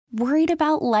Worried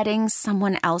about letting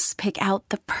someone else pick out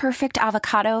the perfect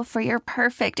avocado for your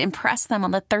perfect impress them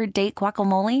on the third date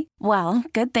guacamole? Well,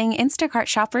 good thing Instacart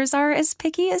shoppers are as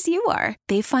picky as you are.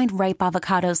 They find ripe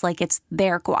avocados like it's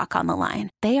their guac on the line.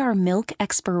 They are milk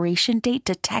expiration date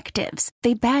detectives.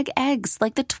 They bag eggs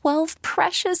like the 12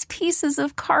 precious pieces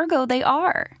of cargo they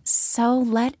are. So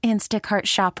let Instacart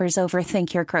shoppers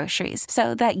overthink your groceries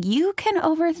so that you can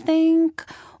overthink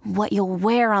what you'll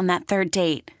wear on that third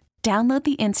date. Download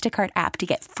the Instacart app to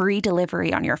get free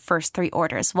delivery on your first 3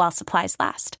 orders while supplies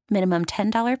last. Minimum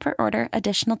 $10 per order.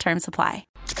 Additional terms apply.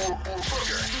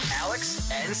 Booker,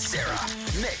 Alex, and Sarah.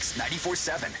 Mix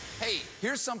 94.7. Hey,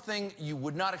 here's something you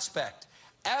would not expect.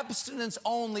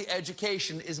 Abstinence-only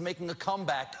education is making a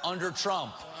comeback under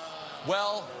Trump.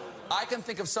 Well, I can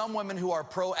think of some women who are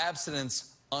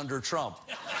pro-abstinence under Trump.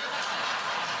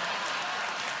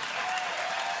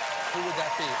 Who would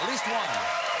that be? At least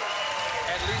one.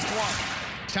 At least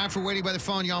one. Time for Waiting by the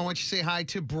Phone. Y'all, want you to say hi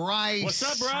to Bryce. What's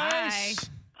up, Bryce?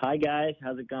 Hi, guys.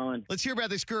 How's it going? Let's hear about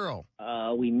this girl.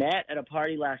 We met at a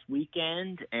party last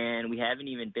weekend, and we haven't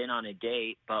even been on a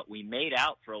date, but we made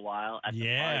out for a while at the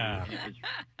party.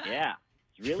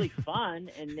 It's really fun.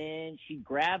 And then she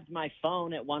grabbed my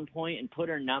phone at one point and put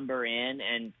her number in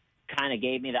and kind of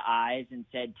gave me the eyes and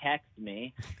said, text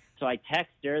me. So I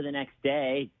texted her the next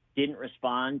day, didn't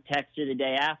respond. Texted her the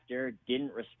day after,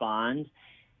 didn't respond.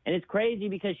 And it's crazy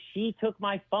because she took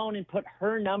my phone and put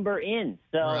her number in.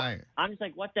 So I'm just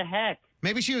like, what the heck?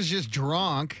 Maybe she was just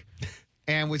drunk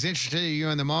and was interested in you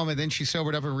in the moment. Then she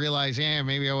sobered up and realized, yeah,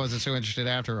 maybe I wasn't so interested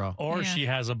after all. Or she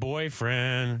has a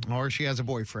boyfriend.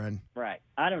 Right.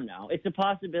 I don't know. It's a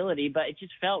possibility, but it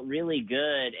just felt really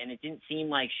good. And it didn't seem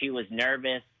like she was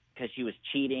nervous because she was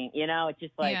cheating. You know, it's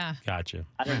just like, Gotcha.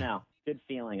 I don't know. Good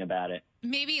feeling about it.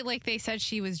 Maybe like they said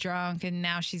she was drunk and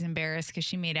now she's embarrassed because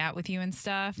she made out with you and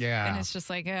stuff. Yeah. And it's just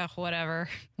like, whatever.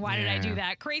 Why did I do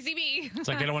that? Crazy me. It's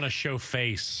like they don't want to show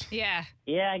face. Yeah.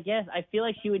 Yeah, I guess. I feel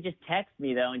like she would just text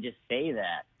me, though, and just say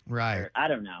that. Right. Or, I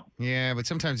don't know. Yeah, but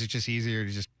sometimes it's just easier to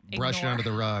just brush it Ignore. under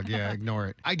the rug. Yeah, ignore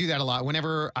it. I do that a lot.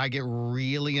 Whenever I get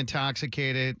really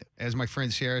intoxicated, as my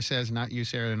friend Sarah says, not you,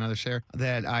 Sarah, another Sarah,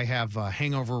 that I have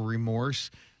hangover remorse.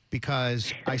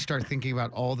 Because I start thinking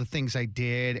about all the things I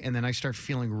did, and then I start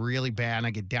feeling really bad, and I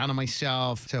get down on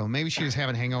myself. So maybe she was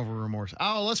having hangover remorse.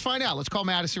 Oh, let's find out. Let's call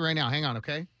Madison right now. Hang on,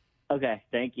 okay? Okay,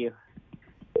 thank you.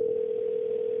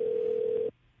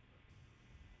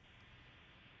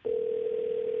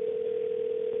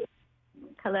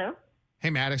 Hello? Hey,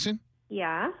 Madison.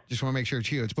 Yeah? Just want to make sure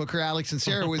it's you. It's Booker, Alex, and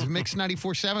Sarah with Mix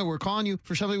 94.7. We're calling you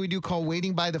for something we do called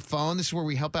Waiting by the Phone. This is where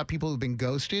we help out people who've been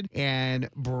ghosted. And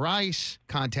Bryce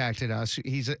contacted us.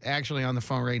 He's actually on the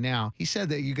phone right now. He said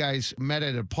that you guys met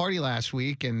at a party last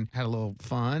week and had a little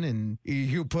fun. And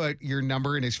you put your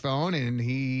number in his phone, and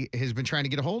he has been trying to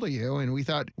get a hold of you. And we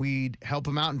thought we'd help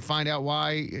him out and find out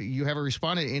why you haven't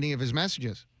responded to any of his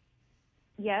messages.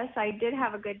 Yes, I did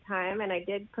have a good time, and I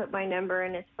did put my number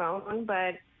in his phone,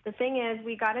 but the thing is,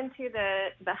 we got into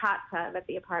the hot tub at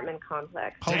the apartment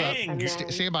complex. Hold up. And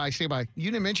then, Stay by. You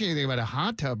didn't mention anything about a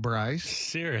hot tub, Bryce.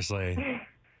 Seriously.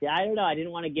 Yeah, I don't know. I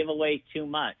didn't want to give away too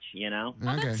much, you know?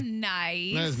 Oh, that's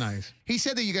nice. That is nice. He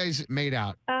said that you guys made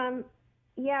out.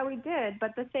 yeah, we did,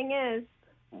 but the thing is,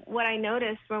 what I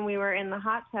noticed when we were in the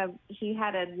hot tub, he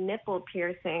had a nipple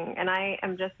piercing, and I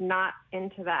am just not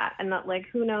into that. And that, like,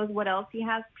 who knows what else he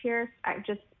has pierced?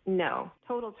 No.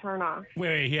 Total turn off.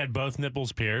 Wait, he had both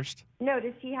nipples pierced? No,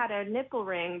 he had a nipple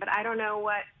ring, but I don't know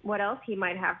what else he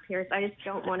might have pierced. I just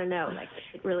don't want to know. Like,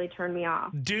 it really turned me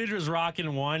off. Dude was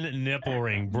rocking one nipple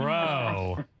ring,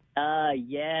 bro.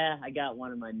 Yeah, I got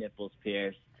one of my nipples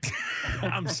pierced.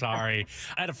 I'm sorry.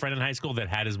 I had a friend in high school that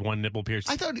had his one nipple pierced.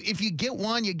 I thought if you get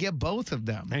one, you get both of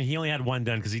them. And he only had one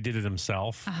done because he did it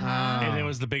himself. And it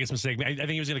was the biggest mistake. I think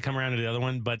he was going to come around to the other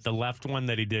one, but the left one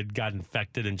that he did got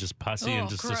infected and just pussy and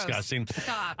just gross. disgusting.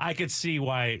 Stop. I could see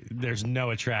why there's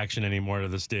no attraction anymore to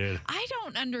this dude. I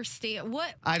don't understand.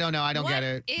 I don't know. I don't get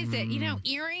it. What is it? You know,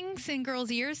 earrings in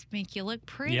girls' ears make you look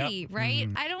pretty, right?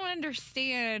 I don't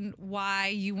understand why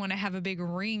you want to have a big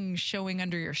ring showing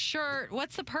under your shirt.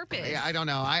 What's the purpose? Yeah, I don't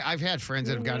know. I've had friends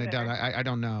that have gotten it done. I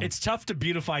don't know. It's tough to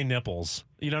beautify nipples.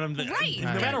 You know what I'm saying? Right.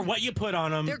 No matter what you put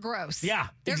on them. They're gross. Yeah.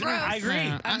 They're exactly. gross. I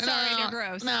agree. I'm sorry, they're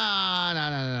gross.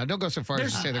 No. Don't go so far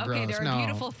as to say they're gross. They're no. a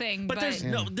beautiful thing, But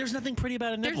there's nothing pretty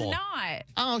about a nipple. There's not.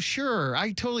 Oh, sure.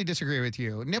 I totally disagree with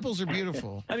you. Nipples are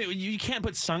beautiful. I mean, you can't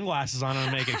put sunglasses on them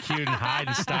and make it cute and hide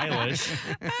and stylish.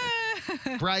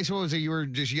 Bryce, what was it? You were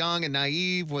just young and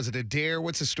naive. Was it a dare?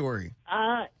 What's the story?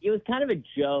 It was kind of a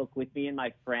joke with me and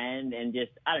my friend, and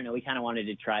just, I don't know, we kind of wanted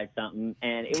to try something,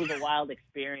 and it was a wild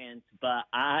experience, but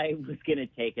I was going to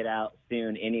take it out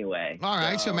soon anyway. All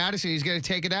right, so Madison, he's going to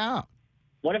take it out.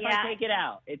 What if I take it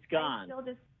out? It's gone.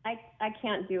 I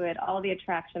can't do it. All the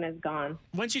attraction is gone.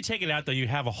 Once you take it out, though, you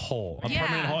have a hole, a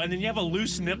permanent hole, and then you have a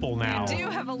loose nipple now. You do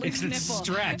have a loose nipple. It's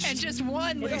stretched. And just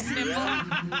one loose nipple.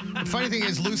 The funny thing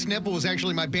is, Loose Nipple was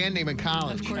actually my band name in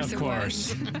college. Of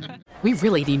course. We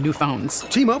really need new phones.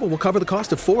 T-Mobile will cover the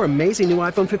cost of 4 amazing new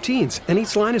iPhone 15s, and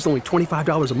each line is only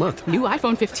 $25 a month. New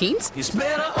iPhone 15s? It's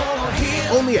better over here.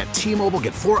 Only at T-Mobile,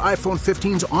 get 4 iPhone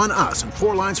 15s on us and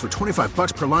 4 lines for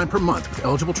 $25 per line per month with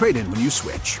eligible trade-in when you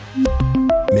switch.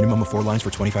 Minimum of 4 lines for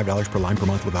 $25 per line per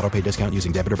month with autopay discount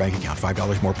using debit or bank account.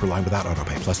 $5 more per line without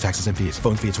autopay, plus taxes and fees.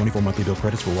 Phone fee at 24 monthly bill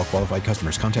credits for well-qualified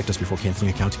customers. Contact us before canceling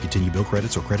account to continue bill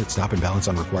credits or credit stop and balance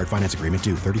on required finance agreement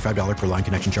due. $35 per line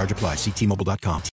connection charge applies. See T-Mobile.com.